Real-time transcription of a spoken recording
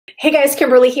Hey guys,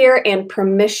 Kimberly here, and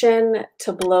permission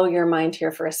to blow your mind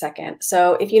here for a second.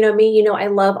 So if you know me, you know I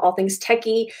love all things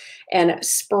techie and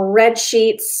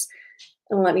spreadsheets.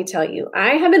 And let me tell you,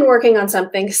 I have been working on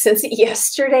something since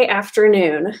yesterday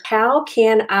afternoon. How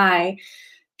can I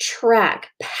track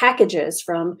packages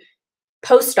from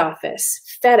post office,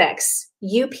 FedEx,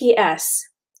 UPS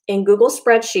in Google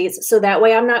spreadsheets so that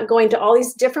way I'm not going to all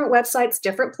these different websites,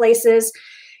 different places,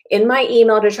 in my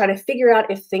email to try to figure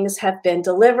out if things have been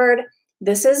delivered.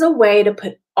 This is a way to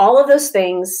put all of those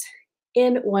things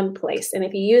in one place. And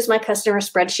if you use my customer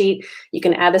spreadsheet, you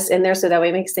can add this in there so that way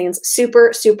it makes things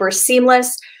super, super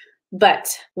seamless. But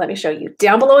let me show you.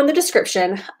 Down below in the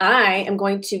description, I am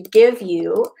going to give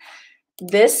you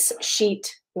this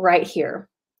sheet right here.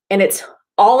 And it's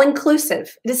all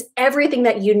inclusive. It is everything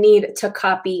that you need to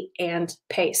copy and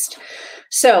paste.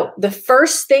 So the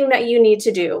first thing that you need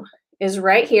to do is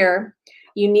right here.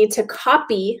 You need to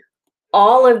copy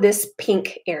all of this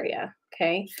pink area,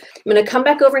 okay? I'm gonna come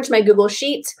back over into my Google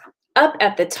Sheet. Up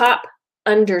at the top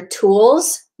under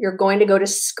Tools, you're going to go to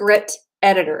Script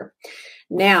Editor.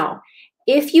 Now,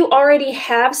 if you already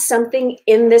have something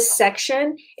in this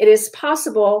section, it is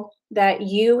possible that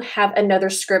you have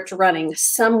another script running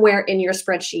somewhere in your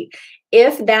spreadsheet.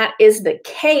 If that is the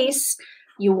case,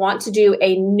 you want to do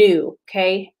a new,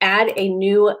 okay? Add a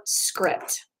new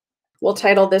script. We'll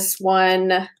title this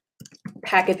one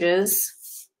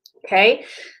Packages, okay?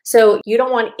 So you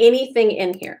don't want anything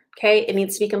in here, okay? It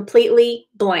needs to be completely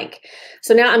blank.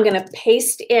 So now I'm gonna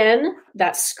paste in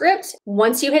that script.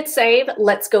 Once you hit save,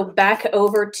 let's go back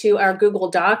over to our Google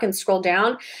Doc and scroll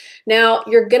down. Now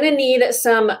you're gonna need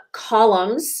some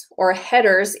columns or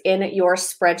headers in your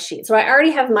spreadsheet. So I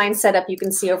already have mine set up, you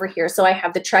can see over here. So I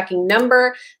have the tracking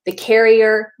number, the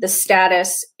carrier, the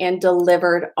status, and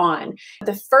delivered on.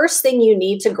 The first thing you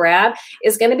need to grab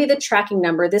is gonna be the tracking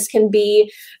number. This can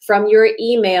be from your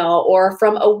email or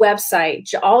from a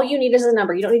website. All you need is a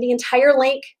number. You don't need the entire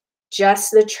link,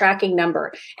 just the tracking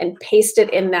number, and paste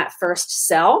it in that first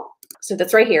cell. So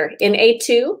that's right here in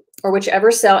A2 or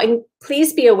whichever cell. And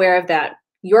please be aware of that.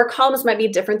 Your columns might be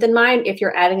different than mine if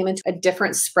you're adding them into a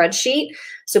different spreadsheet.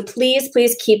 So please,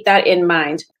 please keep that in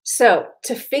mind. So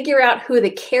to figure out who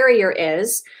the carrier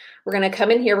is, we're going to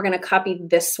come in here. We're going to copy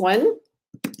this one.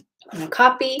 I'm going to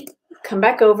copy, come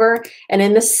back over, and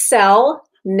in the cell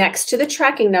next to the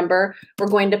tracking number, we're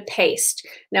going to paste.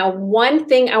 Now, one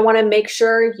thing I want to make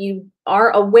sure you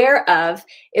are aware of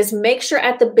is make sure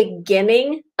at the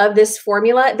beginning of this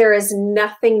formula, there is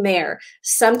nothing there.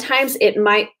 Sometimes it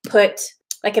might put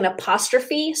like an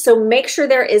apostrophe, so make sure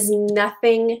there is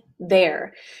nothing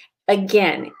there.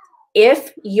 Again,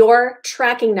 if your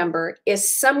tracking number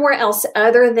is somewhere else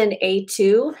other than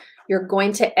A2, you're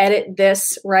going to edit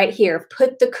this right here.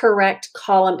 Put the correct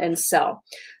column and cell.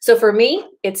 So for me,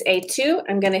 it's A2.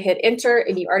 I'm going to hit enter,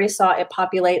 and you already saw it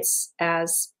populates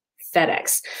as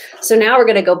FedEx. So now we're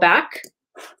going to go back,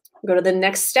 go to the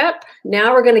next step.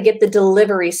 Now we're going to get the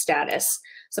delivery status.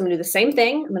 So I'm going to do the same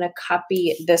thing. I'm going to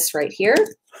copy this right here,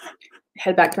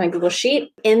 head back to my Google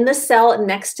Sheet. In the cell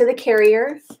next to the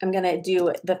carrier, I'm going to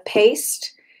do the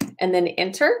paste and then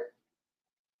enter.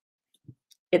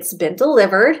 It's been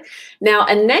delivered. Now,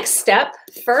 a next step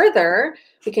further,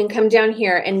 we can come down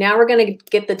here, and now we're going to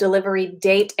get the delivery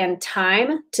date and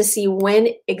time to see when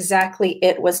exactly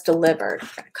it was delivered.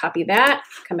 Copy that,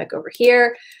 come back over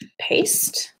here,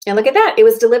 paste, and look at that. It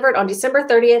was delivered on December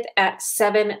 30th at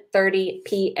 7:30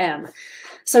 p.m.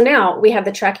 So now we have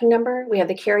the tracking number, we have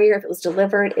the carrier, if it was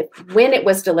delivered, when it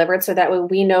was delivered, so that way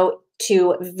we know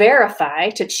to verify,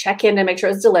 to check in and make sure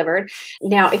it's delivered.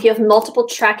 Now, if you have multiple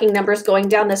tracking numbers going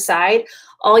down the side,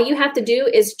 all you have to do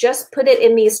is just put it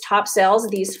in these top cells,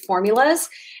 these formulas.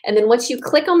 And then once you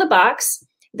click on the box,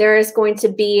 there is going to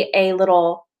be a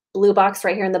little blue box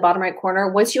right here in the bottom right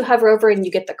corner. Once you hover over and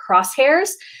you get the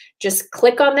crosshairs, just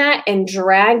click on that and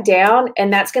drag down,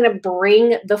 and that's going to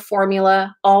bring the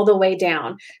formula all the way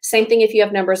down. Same thing if you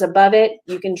have numbers above it,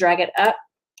 you can drag it up.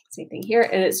 Same thing here,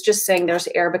 and it's just saying there's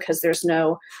error because there's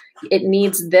no, it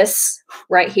needs this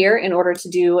right here in order to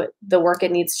do the work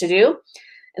it needs to do.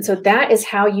 And so that is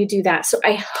how you do that. So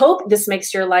I hope this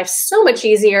makes your life so much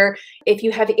easier. If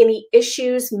you have any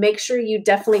issues, make sure you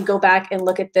definitely go back and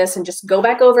look at this and just go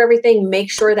back over everything.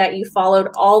 Make sure that you followed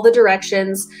all the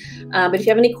directions. But if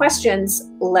you have any questions,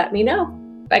 let me know.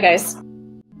 Bye, guys.